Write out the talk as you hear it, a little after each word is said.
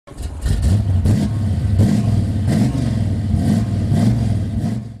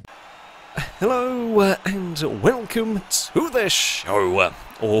Hello and welcome to the show.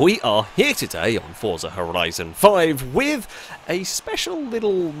 We are here today on Forza Horizon 5 with a special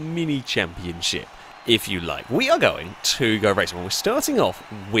little mini championship, if you like. We are going to go racing. We're starting off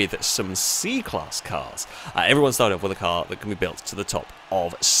with some C-Class cars. Everyone started off with a car that can be built to the top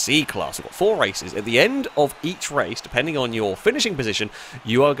of C-Class. We've got 4 races. At the end of each race, depending on your finishing position,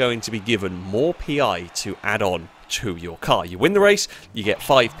 you are going to be given more PI to add on to your car. You win the race, you get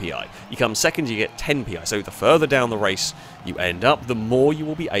 5 PI. You come second, you get 10 PI. So the further down the race you end up, the more you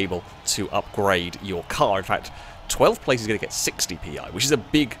will be able to upgrade your car. In fact, 12th place is going to get 60 PI, which is a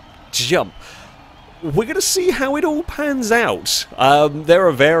big jump. We're going to see how it all pans out. There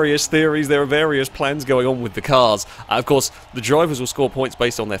are various theories, there are various plans going on with the cars. Of course, the drivers will score points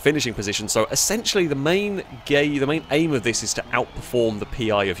based on their finishing position, so essentially the main aim of this is to outperform the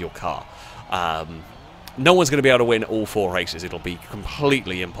PI of your car. No one's going to be able to win all 4 races. It'll be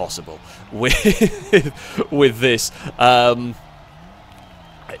completely impossible with this. Yeah,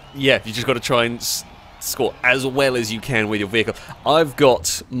 you just got to try and score as well as you can with your vehicle. I've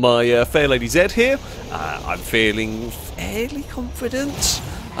got my Fair Lady Z here. I'm feeling fairly confident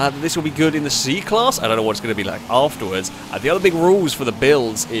that this will be good in the C-Class. I don't know what it's going to be like afterwards. The other big rules for the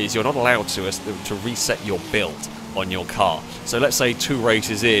builds is you're not allowed to reset your build on your car. So let's say 2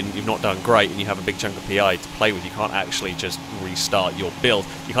 races in, you've not done great and you have a big chunk of PI to play with, you can't actually just restart your build.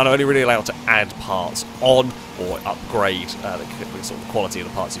 You're kind of only really allowed to add parts on or upgrade the sort of quality of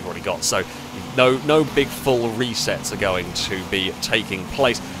the parts you've already got. So no big full resets are going to be taking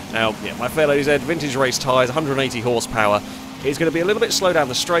place. Now, yeah, my Fair Lady Z vintage race tyres, 180 horsepower. It's going to be a little bit slow down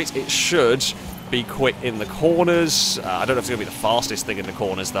the straights. It should be quick in the corners. I don't know if it's going to be the fastest thing in the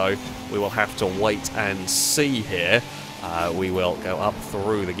corners, though. We will have to wait and see here. We will go up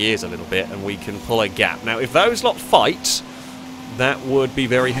through the gears a little bit, and we can pull a gap. Now, if those lot fight, that would be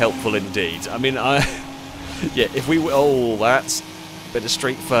very helpful indeed. I mean, yeah, if we... Oh, that's a bit of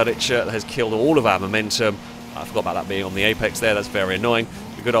street furniture that has killed all of our momentum. I forgot about that being on the apex there. That's very annoying.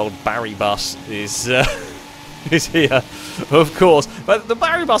 The good old Barry bus is here, of course. But the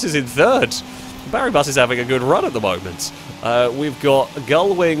Barry bus is in 3rd. Barry Bus is having a good run at the moment. We've got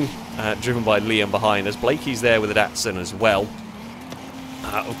Gullwing driven by Liam behind us. Blakey's there with a Datsun as well.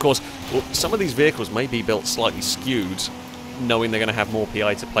 Of course, some of these vehicles may be built slightly skewed, knowing they're going to have more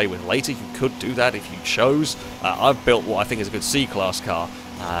PI to play with later. You could do that if you chose. I've built what I think is a good C-Class car,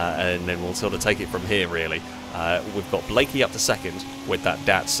 and then we'll sort of take it from here, really. We've got Blakey up to 2nd with that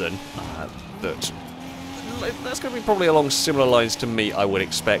Datsun. That's going to be probably along similar lines to me, I would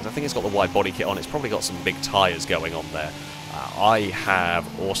expect. I think it's got the wide body kit on. It's probably got some big tyres going on there. I have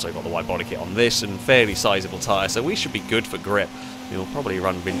also got the wide body kit on this and fairly sizable tyres, so we should be good for grip. We'll probably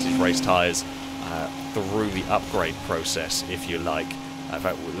run vintage race tyres through the upgrade process, if you like. In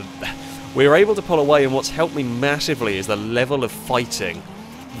fact, we're able to pull away, and what's helped me massively is the level of fighting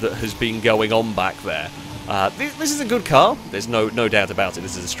that has been going on back there. This is a good car. There's no doubt about it.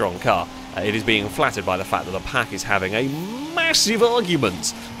 This is a strong car. It is being flattered by the fact that the pack is having a massive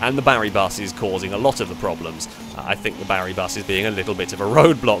argument, and the Barry bus is causing a lot of the problems. I think the Barry bus is being a little bit of a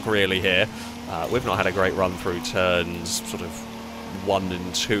roadblock, really, here. We've not had a great run through turns sort of 1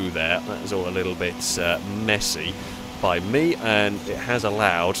 and 2 there. That was all a little bit messy by me, and it has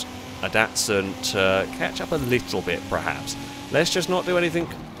allowed a Datsun to catch up a little bit, perhaps. Let's just not do anything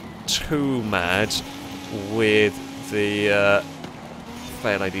too mad with the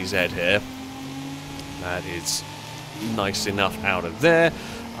Fair Lady Z here. That is nice enough out of there.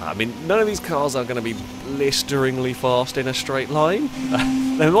 I mean, none of these cars are going to be blisteringly fast in a straight line.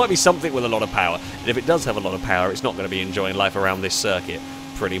 There might be something with a lot of power, and if it does have a lot of power, it's not going to be enjoying life around this circuit,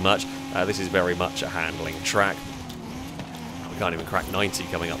 pretty much. This is very much a handling track. We can't even crack 90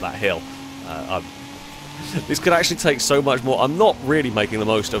 coming up that hill. This could actually take so much more. I'm not really making the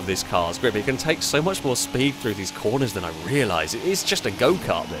most of this car's grip. It can take so much more speed through these corners than I realise. It is just a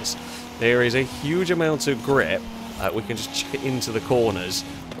go-kart, this. There is a huge amount of grip. We can just chip it into the corners.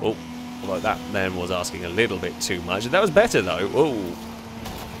 Oh, although that then was asking a little bit too much. That was better, though. Oh,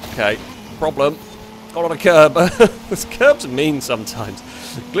 okay. Problem. Got on a curb. This curbs are mean sometimes.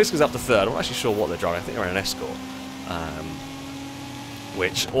 Gliska's up to 3rd. I'm not actually sure what they're driving. I think they're in an Escort.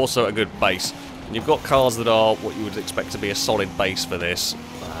 Which, also a good base. And you've got cars that are what you would expect to be a solid base for this.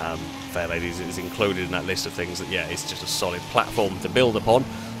 Fair Ladies is included in that list of things that, yeah, it's just a solid platform to build upon.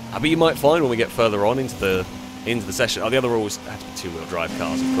 But you might find when we get further on into the session... the other rules have to be 2-wheel drive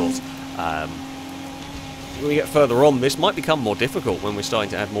cars, of course. When we get further on, this might become more difficult when we're starting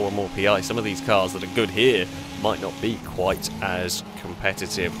to add more and more PI. Some of these cars that are good here might not be quite as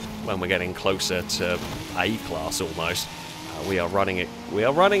competitive when we're getting closer to A-class almost. We are running it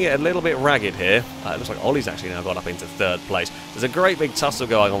a little bit ragged here. It looks like Ollie's actually now got up into third place. There's a great big tussle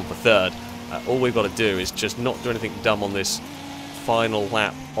going on for third. All we've got to do is just not do anything dumb on this final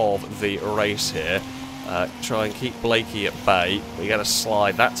lap of the race here. Try and keep Blakey at bay. We get a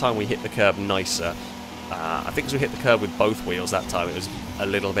slide. That time we hit the curb nicer. I think as we hit the curb with both wheels that time, it was a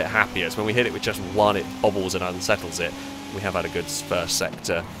little bit happier. It's when we hit it with just one, it bobbles and unsettles it. We have had a good first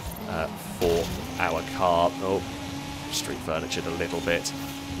sector for our car. Oh, street furnitured a little bit.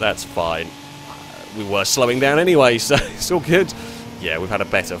 That's fine. We were slowing down anyway, so it's all good. Yeah, we've had a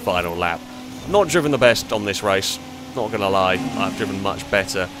better final lap. Not driven the best on this race, not going to lie. I've driven much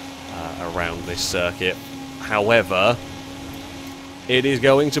better around this circuit. However, it is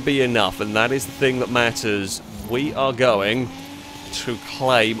going to be enough, and that is the thing that matters. We are going to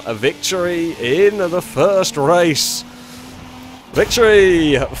claim a victory in the first race.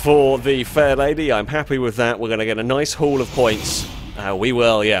 Victory for the Fair Lady. I'm happy with that. We're going to get a nice haul of points. We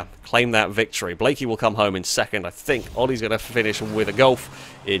will, yeah, claim that victory. Blakey will come home in second. I think Ollie's going to finish with a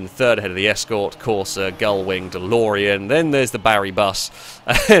Golf in third ahead of the Escort, Corsa, Gullwing, DeLorean. Then there's the Barry bus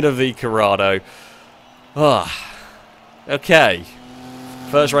ahead of the Corrado. Okay.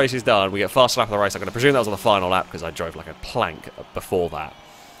 First race is done. We get fast lap of the race. I'm going to presume that was on the final lap because I drove like a plank before that.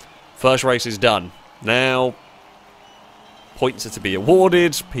 First race is done. Now, points are to be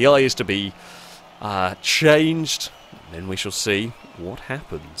awarded. PI is to be changed. Then we shall see what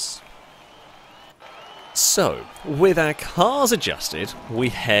happens. So, with our cars adjusted, we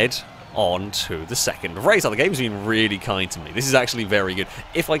head on to the second race. The game's been really kind to me. This is actually very good.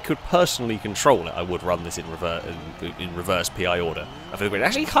 If I could personally control it, I would run this in reverse PI order. It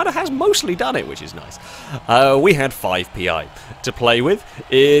actually kind of has mostly done it, which is nice. We had 5 PI to play with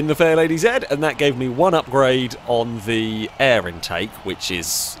in the Fair Lady Z, and that gave me 1 upgrade on the air intake, which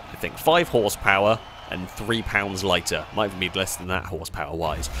is, I think, 5 horsepower and 3 pounds lighter. Might even be less than that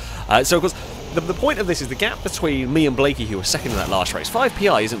horsepower-wise. So, of course, the point of this is the gap between me and Blakey, who was second in that last race. 5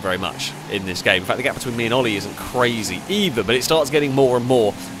 PI isn't very much in this game. In fact, the gap between me and Ollie isn't crazy either, but it starts getting more and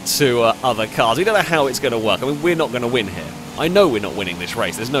more to other cars. We don't know how it's going to work. I mean, we're not going to win here. I know we're not winning this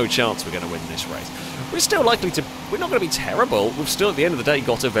race. There's no chance we're going to win this race. We're still likely to... We're not going to be terrible. We've still, at the end of the day,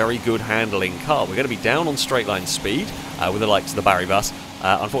 got a very good handling car. We're going to be down on straight line speed with the likes of the Barry bus.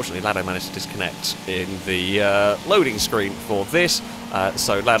 Unfortunately, Lado managed to disconnect in the loading screen for this.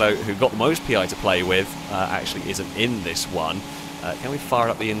 So Lado, who got the most PI to play with, actually isn't in this one. Can we fire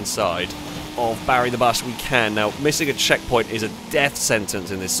up the inside of Barry the bus? We can. Now, missing a checkpoint is a death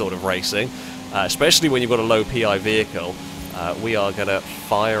sentence in this sort of racing, especially when you've got a low PI vehicle. We are going to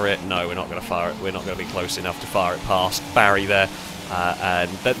fire it. No, we're not going to fire it. We're not going to be close enough to fire it past Barry there. And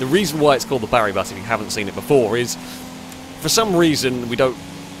the reason why it's called the Barry bus, if you haven't seen it before, is for some reason I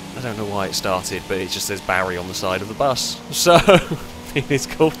don't know why it started, but it just says Barry on the side of the bus. So it's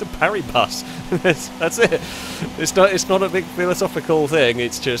called the Barry bus. That's it. It's not a big philosophical thing.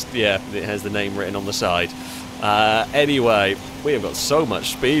 It's just, yeah, it has the name written on the side. Anyway, we have got so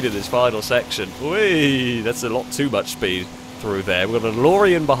much speed in this final section. Whee! That's a lot too much speed through there. We've got a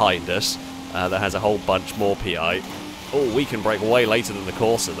DeLorean behind us that has a whole bunch more PI. Oh, we can brake way later than the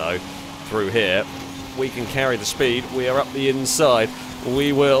Corsa, though, through here. We can carry the speed. We are up the inside.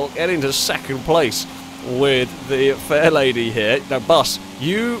 We will get into second place with the Fair Lady here. Now, Bus,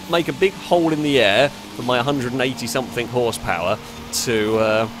 you make a big hole in the air for my 180-something horsepower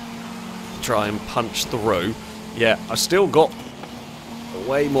to try and punch through. Yeah, I've still got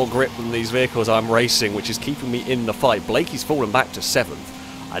way more grip than these vehicles I'm racing, which is keeping me in the fight. Blakey's fallen back to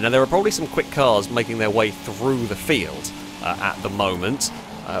 7th. Now, there are probably some quick cars making their way through the field at the moment.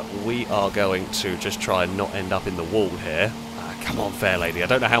 We are going to just try and not end up in the wall here. Come on, Fair Lady. I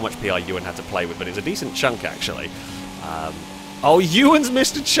don't know how much PI Ewan had to play with, but it's a decent chunk, actually. Oh, Ewan's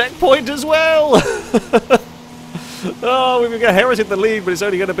missed a checkpoint as well! Oh, we've inherited the lead, but it's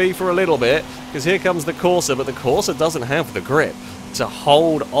only going to be for a little bit, because here comes the Corsa, but the Corsa doesn't have the grip to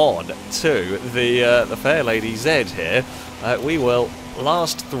hold on to the Fair Lady Z here. We will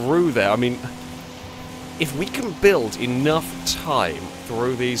last through there. I mean, if we can build enough time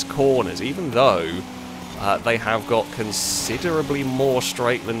through these corners, even though they have got considerably more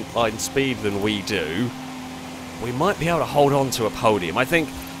straight line speed than we do, we might be able to hold on to a podium. I think,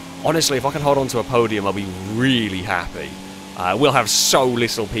 honestly, if I can hold on to a podium, I'll be really happy. We'll have so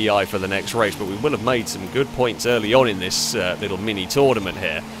little PI for the next race, but we will have made some good points early on in this little mini tournament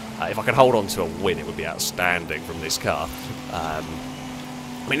here. If I can hold on to a win, it would be outstanding from this car. I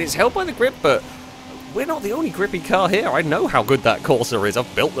mean, it's helped by the grip, but we're not the only grippy car here. I know how good that Corsa is.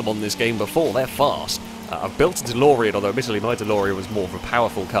 I've built them on this game before. They're fast. I've built a DeLorean, although admittedly my DeLorean was more of a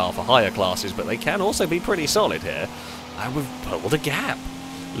powerful car for higher classes, but they can also be pretty solid here. and we've pulled a gap.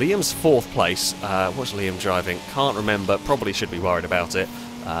 Liam's 4th place. What's Liam driving? Can't remember. Probably should be worried about it.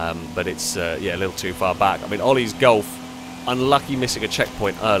 But it's, yeah, a little too far back. I mean, Ollie's Golf, unlucky missing a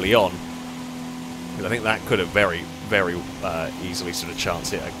checkpoint early on. But I think that could have very, very easily sort of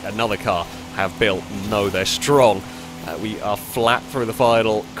chanced it. Another car have built. No, they're strong. We are flat through the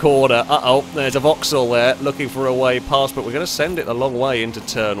final corner. Uh-oh, there's a Vauxhall there looking for a way past, but we're going to send it a long way into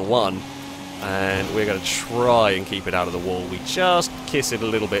turn 1. And we're going to try and keep it out of the wall. We just kiss it a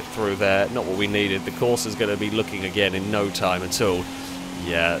little bit through there. Not what we needed. The course is going to be looking again in no time at all.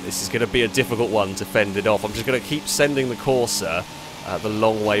 Yeah, this is going to be a difficult one to fend it off. I'm just going to keep sending the Corsa the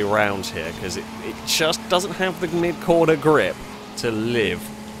long way round here, because it just doesn't have the mid-corner grip to live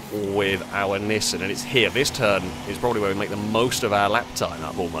with our Nissan. And it's here. This turn is probably where we make the most of our lap time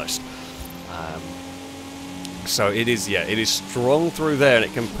up, almost. So it is, yeah, it is strong through there, and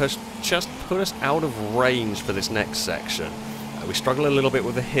it can just put us out of range for this next section. We struggle a little bit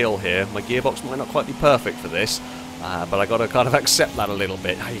with the hill here. My gearbox might not quite be perfect for this, but I got to kind of accept that a little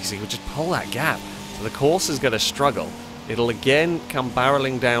bit. You see, we'll just pull that gap. So the course is going to struggle. It'll again come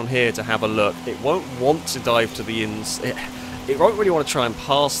barreling down here to have a look. It won't want to dive to the inside. It won't really want to try and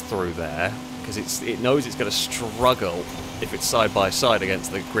pass through there, because it knows it's going to struggle if it's side by side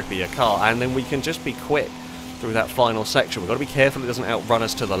against the grippier car, and then we can just be quick through that final section. We've got to be careful it doesn't outrun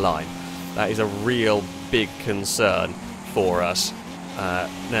us to the line. That is a real big concern for us.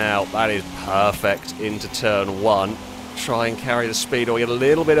 Now, that is perfect into turn 1. Try and carry the speed, or we get a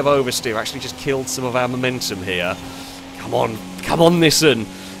little bit of oversteer. Actually just killed some of our momentum here. Come on, Nissan.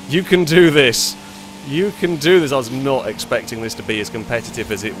 You can do this. You can do this. I was not expecting this to be as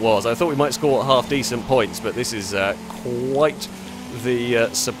competitive as it was. I thought we might score half-decent points, but this is quite the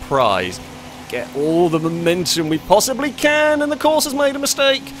surprise. Get all the momentum we possibly can, and the course has made a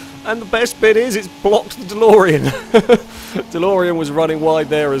mistake. And the best bit is it's blocked the DeLorean. DeLorean was running wide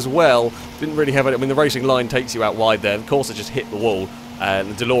there as well. Didn't really have it. I mean, the racing line takes you out wide there. The course had just hit the wall,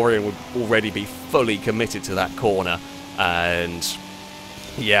 and the DeLorean would already be fully committed to that corner. And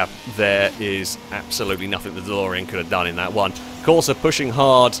yeah, there is absolutely nothing the DeLorean could have done in that one. Corsa pushing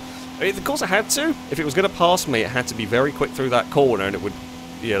hard. I mean, the Corsa had to. If it was going to pass me, it had to be very quick through that corner, and it would,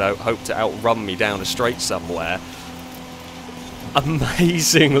 you know, hope to outrun me down a straight somewhere.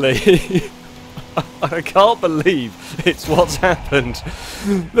 Amazingly, I can't believe it's what's happened.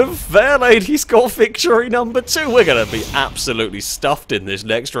 The Fair Lady's got victory number 2. We're going to be absolutely stuffed in this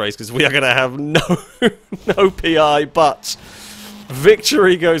next race, because we are going to have no PI, but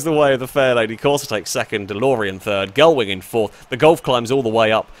victory goes the way of the Fair Lady. Corsa takes 2nd, DeLorean 3rd, Gullwing in 4th. The Golf climbs all the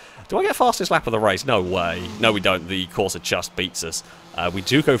way up. Do I get fastest lap of the race? No way. No, we don't. The Corsa just beats us. We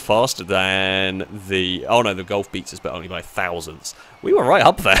do go faster than the... Oh, no, the Golf beats us, but only by thousandths. We were right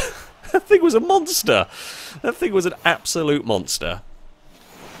up there. That thing was a monster. That thing was an absolute monster.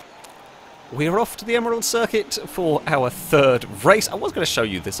 We are off to the Emerald Circuit for our 3rd race. I was going to show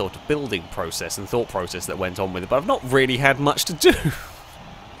you the sort of building process and thought process that went on with it, but I've not really had much to do.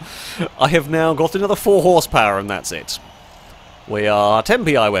 I have now got another 4 horsepower, and that's it. We are 10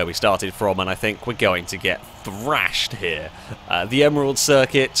 PI where we started from, and I think we're going to get thrashed here. The Emerald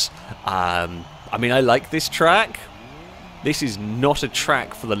Circuit, I mean, I like this track. This is not a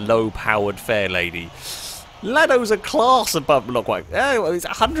track for the low-powered Fair Lady. Lado's a class above, not quite, oh, it's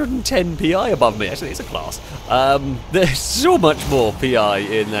 110 PI above me. Actually, it's a class. There's so much more PI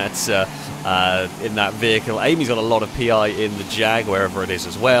in that vehicle. Amy's got a lot of PI in the Jag, wherever it is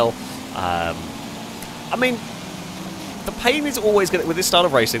as well. I mean, the pain is always going to, with this style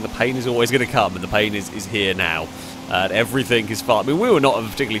of racing, the pain is always going to come, and the pain is here now. And everything is fast. I mean, we were not a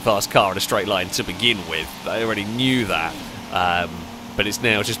particularly fast car in a straight line to begin with. I already knew that. But it's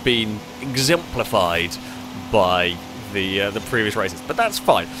now just been exemplified by the previous races. But that's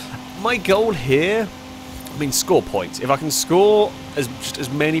fine. My goal here, I mean, score points. If I can score just as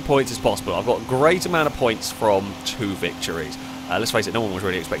many points as possible. I've got a great amount of points from 2 victories. Let's face it, no one was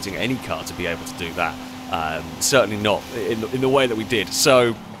really expecting any car to be able to do that. Certainly not in the way that we did.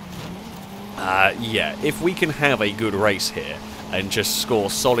 So, yeah, if we can have a good race here and just score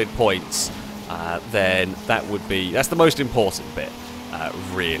solid points, then that's the most important bit,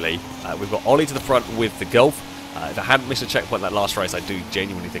 really. We've got Ollie to the front with the Golf. If I hadn't missed a checkpoint that last race, I do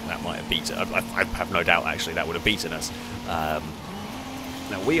genuinely think that might have beaten. I have no doubt, actually, that would have beaten us.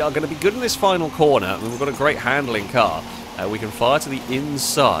 Now, we are going to be good in this final corner. I mean, we've got a great handling car. We can fire to the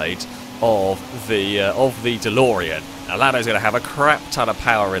inside of the DeLorean. Now, Lado's going to have a crap ton of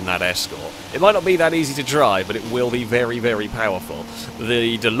power in that Escort. It might not be that easy to drive, but it will be very, very powerful.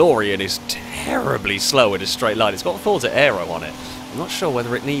 The DeLorean is terribly slow in a straight line. It's got Forza Aero on it. I'm not sure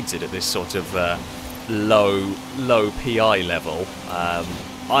whether it needs it at this sort of low PI level.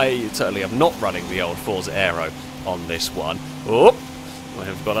 I certainly am not running the old Forza Aero on this one. Oh,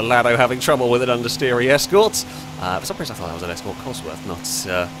 we've got a Lado having trouble with an understeery escort. For some reason I thought that was an escort Cosworth, not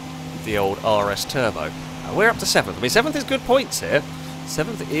the old RS Turbo. We're up to 7th. I mean, 7th is good points here.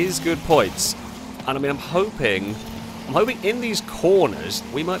 7th is good points. And I mean, I'm hoping in these corners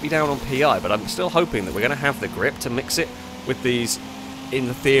we might be down on PI, but I'm still hoping that we're going to have the grip to mix it with these,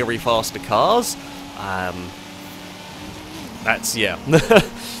 in theory, faster cars. That's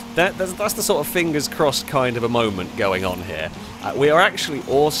that's the sort of fingers crossed kind of a moment going on here. We are actually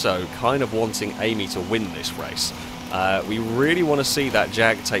also kind of wanting Amy to win this race. We really want to see that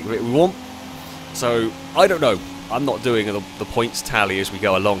Jag take. So I don't know. I'm not doing the points tally as we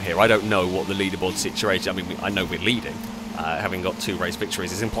go along here. I don't know what the leaderboard situation. I mean, I know we're leading. Having got 2 race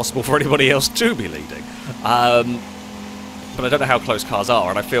victories, it's impossible for anybody else to be leading. But I don't know how close cars are,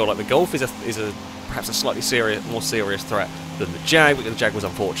 and I feel like the Golf is perhaps a slightly more serious threat than the Jag, because the Jag was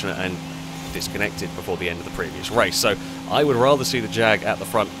unfortunate and disconnected before the end of the previous race. So I would rather see the Jag at the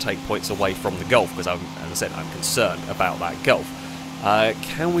front take points away from the Golf, because as I said, I'm concerned about that Golf.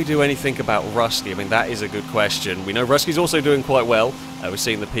 Can we do anything about Rusky? I mean, that is a good question. We know Rusky's also doing quite well. We're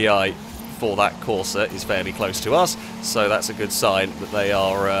seeing the PI for that Corsa is fairly close to us, so that's a good sign that they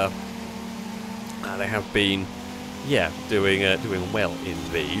are they have been, yeah, doing well in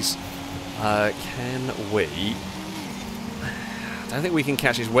these. Can we? I don't think we can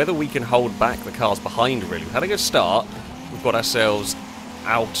catch this. Whether we can hold back the cars behind, really. We've had a good start. We've got ourselves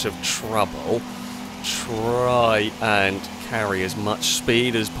out of trouble. Try and carry as much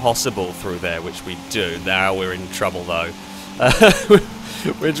speed as possible through there, which we do. Now we're in trouble, though.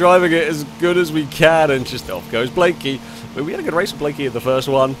 We're driving it as good as we can, and just off goes Blakey. I mean, we had a good race with Blakey in the first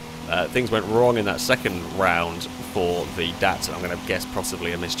one. Things went wrong in that second round for the Datsun. I'm going to guess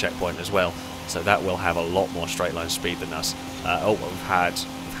possibly a missed checkpoint as well. So that will have a lot more straight line speed than us. Oh, well, we've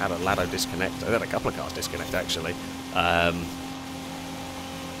had a Lado disconnect. I've had a couple of cars disconnect, actually.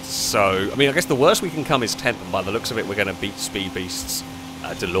 So, I mean, I guess the worst we can come is 10th, and by the looks of it, we're going to beat Speed Beast's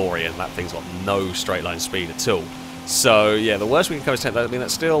DeLorean. That thing's got no straight line speed at all. So, yeah, the worst we can come is 10th. I mean,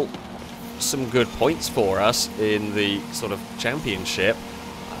 that's still some good points for us in the sort of championship.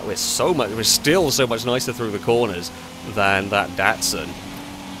 We're still so much nicer through the corners than that Datsun.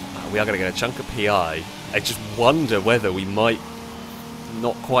 We are going to get a chunk of PI. I just wonder whether we might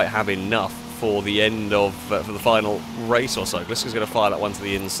not quite have enough for the end of for the final race or so. Gliska's going to fire that one to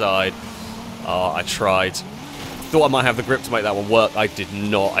the inside. Oh, I tried. Thought I might have the grip to make that one work. I did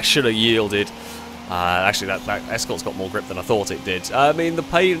not. I should have yielded. Actually, that Escort's got more grip than I thought it did. I mean, the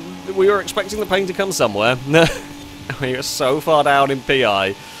pain. We were expecting the pain to come somewhere. We are so far down in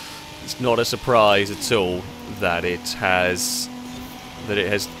PI. It's not a surprise at all that it has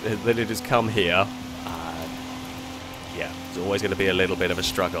come here. Yeah, it's always going to be a little bit of a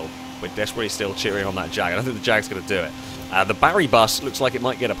struggle. We're desperately still cheering on that Jag. I don't think the Jag's going to do it. The Barry bus looks like it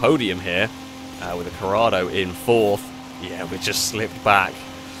might get a podium here, with a Corrado in 4th. Yeah, we just slipped back.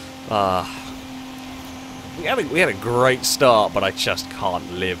 We had a great start, but I just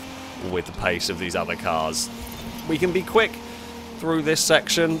can't live with the pace of these other cars. We can be quick through this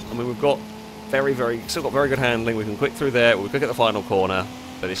section. I mean, we've got still got very good handling. We can quick through there. We're quick at the final corner,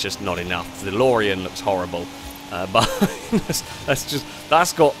 but it's just not enough. The DeLorean looks horrible. But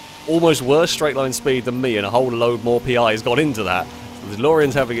that's got almost worse straight line speed than me, and a whole load more PI has got into that. So the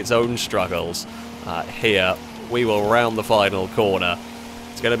DeLorean's having its own struggles. Here, we will round the final corner.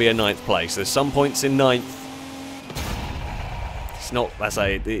 It's going to be a 9th place. There's some points in 9th. It's not,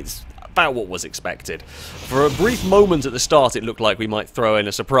 it's about what was expected. For a brief moment at the start, it looked like we might throw in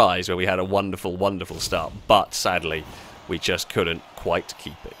a surprise where we had a wonderful, wonderful start. But sadly, we just couldn't quite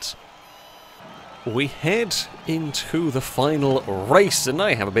keep it. We head into the final race, and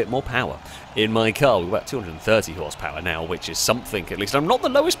I have a bit more power in my car. We've got 230 horsepower now, which is something at least. I'm not the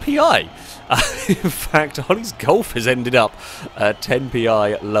lowest PI. In fact, Holly's Golf has ended up 10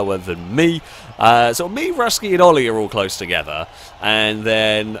 PI lower than me. So me, Rusky, and Ollie are all close together, and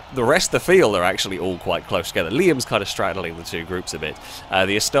then the rest of the field are actually all quite close together. Liam's kind of straddling the two groups a bit.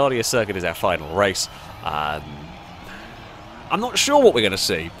 The Estadia circuit is our final race. I'm not sure what we're going to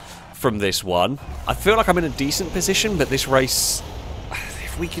see from this one. I feel like I'm in a decent position, but this race,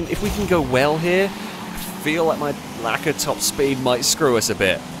 if we can go well here, I feel like my lack of top speed might screw us a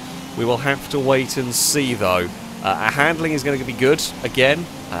bit. We will have to wait and see, though. Our handling is going to be good again.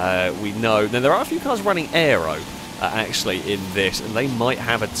 We know. Now there are a few cars running aero actually in this, and they might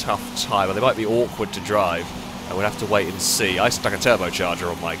have a tough time, or they might be awkward to drive. We'll have to wait and see. I stuck a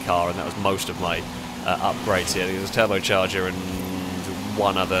turbocharger on my car, and that was most of my upgrades here. There was a turbocharger and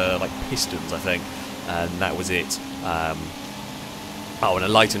one other, like, pistons, I think. and that was it. Oh, and a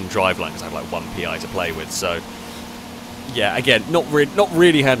lightened driveline because I have like 1 PI to play with, so yeah, again, not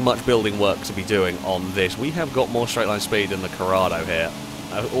really had much building work to be doing on this. We have got more straight line speed than the Corrado here.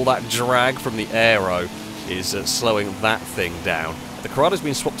 All that drag from the aero is slowing that thing down. The Corrado's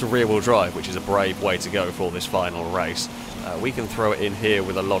been swapped to rear-wheel drive, which is a brave way to go for this final race. We can throw it in here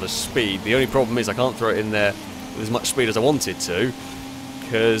with a lot of speed. The only problem is I can't throw it in there with as much speed as I wanted to,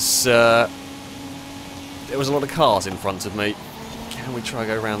 because there was a lot of cars in front of me. Can we try to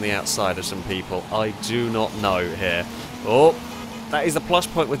go around the outside of some people? I do not know here. Oh, that is the plus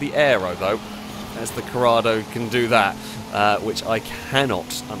point with the aero, though, as the Corrado can do that, which I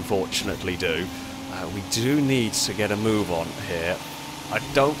cannot, unfortunately, do. We do need to get a move on here. I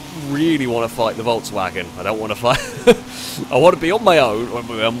don't really want to fight the Volkswagen. I don't want to fight... I want to be on my own.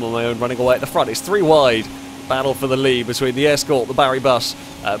 I'm on my own, running away at the front. It's 3 wide. Battle for the lead between the Escort, the Barry Bus.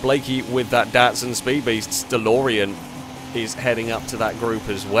 Blakey with that Datsun Speed Beasts. DeLorean is heading up to that group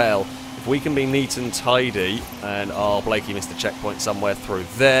as well. If we can be neat and tidy, and Blakey missed a checkpoint somewhere through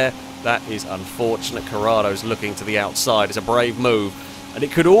there. That is unfortunate. Corrado's looking to the outside. It's a brave move, and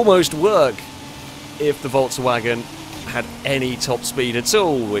it could almost work if the Volkswagen had any top speed at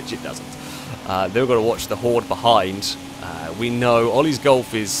all, which it doesn't. They've got to watch the horde behind. We know Ollie's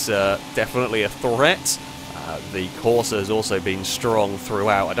Golf is definitely a threat. The Corsa has also been strong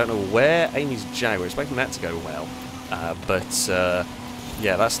throughout. I don't know where Amy's Jag. We're expecting that to go well.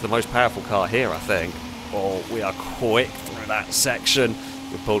 Yeah, that's the most powerful car here, I think. Oh, we are quick through that section.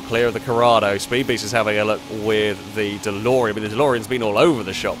 We've pulled clear of the Corrado. Speed Beast is having a look with the DeLorean, but the DeLorean's been all over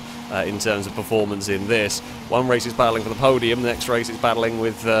the shop in terms of performance in this. One race is battling for the podium, the next race is battling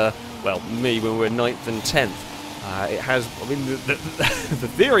with, well, me when we're 9th and 10th. It has, I mean, the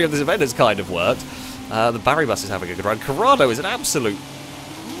theory of this event has kind of worked. The Barry Bus is having a good run. Corrado is an absolute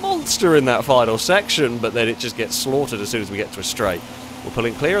monster in that final section, but then it just gets slaughtered as soon as we get to a straight. We're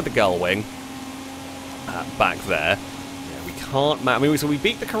pulling clear of the gull wing back there. Yeah, we can't... I mean, so we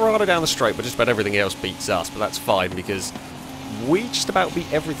beat the Corrado down the straight, but just about everything else beats us, but that's fine because we just about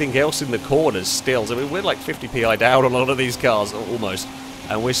beat everything else in the corners still. So I mean, we're like 50 PI down on a lot of these cars, almost,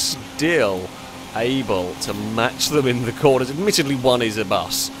 and we're still able to match them in the corners. Admittedly, one is a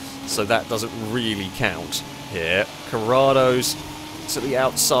bus, so that doesn't really count here. Corrado's to the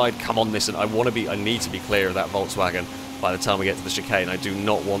outside. Come on, listen, I need to be clear of that Volkswagen by the time we get to the chicane. I do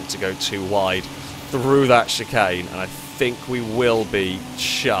not want to go too wide through that chicane, and I think we will be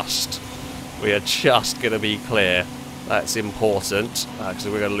just. We are just going to be clear. That's important, because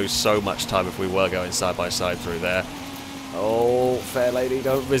we're going to lose so much time if we were going side by side through there. Oh, fair lady,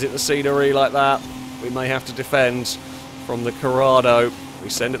 don't visit the scenery like that. We may have to defend from the Corrado. We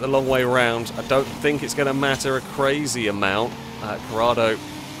send it the long way round. I don't think it's going to matter a crazy amount. Corrado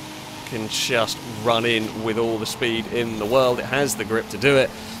can just run in with all the speed in the world. It has the grip to do it,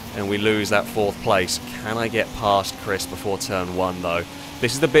 and we lose that 4th place. Can I get past Chris before turn 1, though?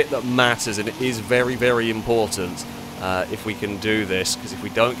 This is the bit that matters, and it is very, very important if we can do this, because if we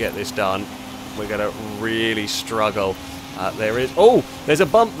don't get this done, we're going to really struggle. There's a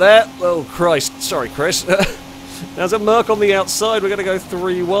bump there. Oh, Christ. Sorry, Chris. There's a Merc on the outside. We're going to go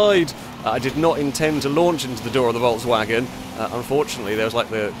 3 wide. I did not intend to launch into the door of the Volkswagen. Unfortunately, there was like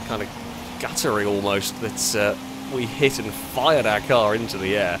the kind of guttering almost that we hit and fired our car into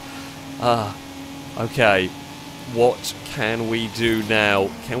the air. Okay. What can we do now?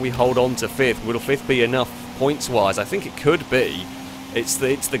 Can we hold on to 5th? Will 5th be enough points-wise? I think it could be. It's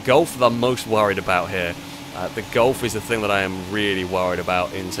the Golf that I'm most worried about here. The Golf is the thing that I am really worried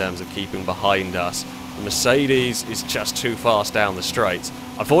about in terms of keeping behind us. The Mercedes is just too fast down the straight.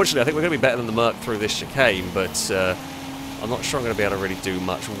 Unfortunately, I think we're going to be better than the Merc through this chicane, but I'm not sure I'm going to be able to really do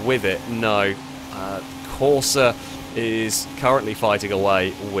much with it. No. Corsa is currently fighting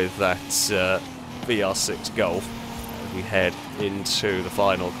away with that VR6 Golf. We head into the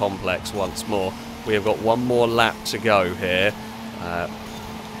final complex once more. We have got one more lap to go here.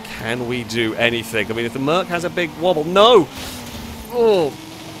 Can we do anything? I mean, if the Merc has a big wobble... No! Oh!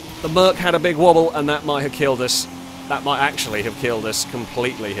 The Merc had a big wobble, and that might have killed us. That might actually have killed us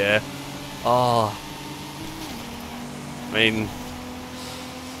completely here. I mean,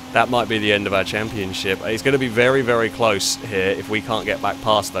 that might be the end of our championship. It's going to be very, very close here if we can't get back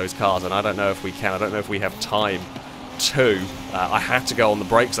past those cars, and I don't know if we can. I don't know if we have time to. I had to go on the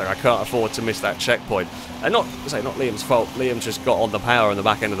brakes there. I can't afford to miss that checkpoint. And not Liam's fault. Liam just got on the power and the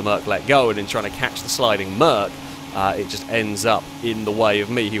back end of the Merc let go, and in trying to catch the sliding Merc, it just ends up in the way of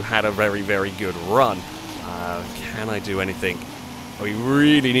me, who had a very, very good run. Can I do anything? We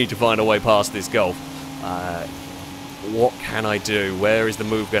really need to find a way past this Golf. What can I do? Where is the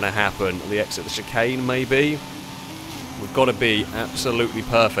move going to happen? The exit the chicane, maybe? We've got to be absolutely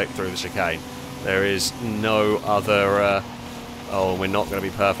perfect through the chicane. There is no other... oh, we're not going to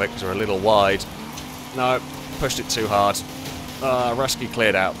be perfect because we're a little wide. No, pushed it too hard. Rusky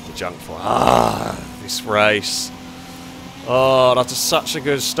cleared out the junk for this race. Oh, after such a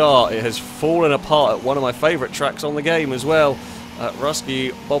good start, it has fallen apart at one of my favourite tracks on the game as well.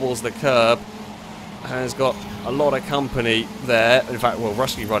 Rusky bobbles the curb. Has got a lot of company there. In fact, well,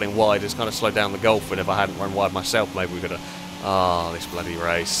 Rusky running wide has kind of slowed down the golf, and if I hadn't run wide myself, maybe we could have... Ah, this bloody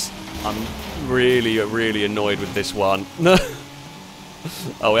race. I'm really, really annoyed with this one.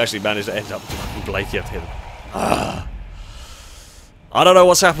 Oh, we actually managed to end up fucking Blakey up here. I don't know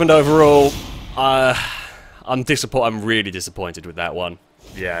what's happened overall. I'm disappointed. I'm really disappointed with that one.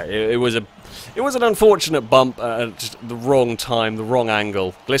 Yeah, it was an unfortunate bump at just the wrong time, the wrong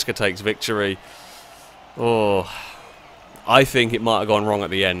angle. Gliska takes victory. Oh, I think it might have gone wrong at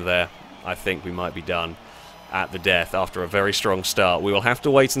the end there. I think we might be done at the death after a very strong start. We will have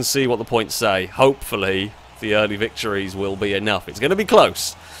to wait and see what the points say. Hopefully, the early victories will be enough. It's going to be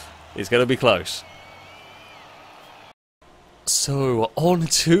close. It's going to be close. So, on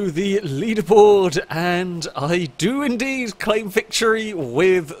to the leaderboard, and I do indeed claim victory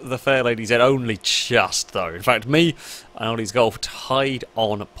with the Fair Lady Z, only just though. In fact, me and Ollie's Golf tied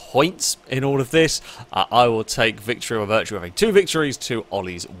on points in all of this. I will take victory by virtue of having 2 victories to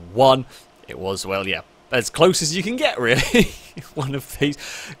Ollie's 1. It was, well, yeah, as close as you can get, really. One of these.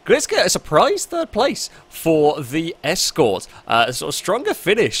 Gliska, a surprise 3rd place for the Escort. A sort of stronger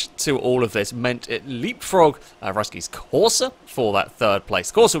finish to all of this meant it leapfrogged Rusky's Corsa for that 3rd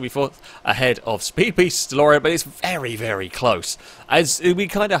place. Corsa will be 4th ahead of Speed Beast DeLorean, but it's very, very close. As we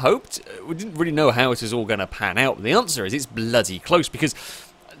kind of hoped, we didn't really know how it is all going to pan out. But the answer is it's bloody close, because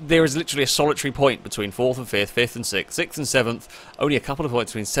there is literally a solitary point between 4th and 5th, 5th and 6th, 6th and 7th, only a couple of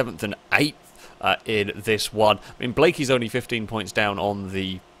points between 7th and 8th. In this one. I mean, Blakey's only 15 points down on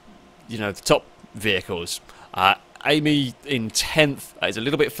the, the top vehicles. Amy in 10th is a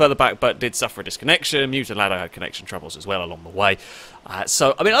little bit further back, but did suffer a disconnection. Mute and Ladder had connection troubles as well along the way.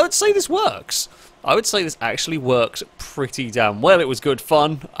 So, I mean, I would say this works. I would say this actually works pretty damn well. It was good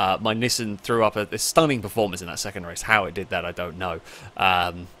fun. My Nissan threw up a stunning performance in that second race. How it did that, I don't know.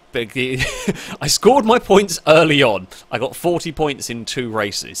 But I scored my points early on. I got 40 points in 2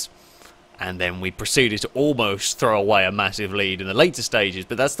 races. And then we proceeded to almost throw away a massive lead in the later stages.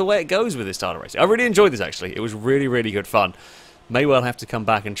 But that's the way it goes with this style of racing. I really enjoyed this, actually. It was really, really good fun. May well have to come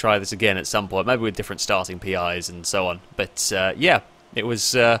back and try this again at some point. Maybe with different starting PIs and so on. But, yeah, it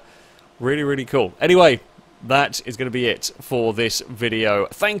was really, really cool. Anyway, that is going to be it for this video.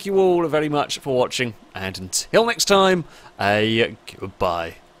 Thank you all very much for watching. And until next time, a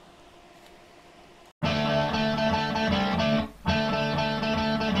goodbye.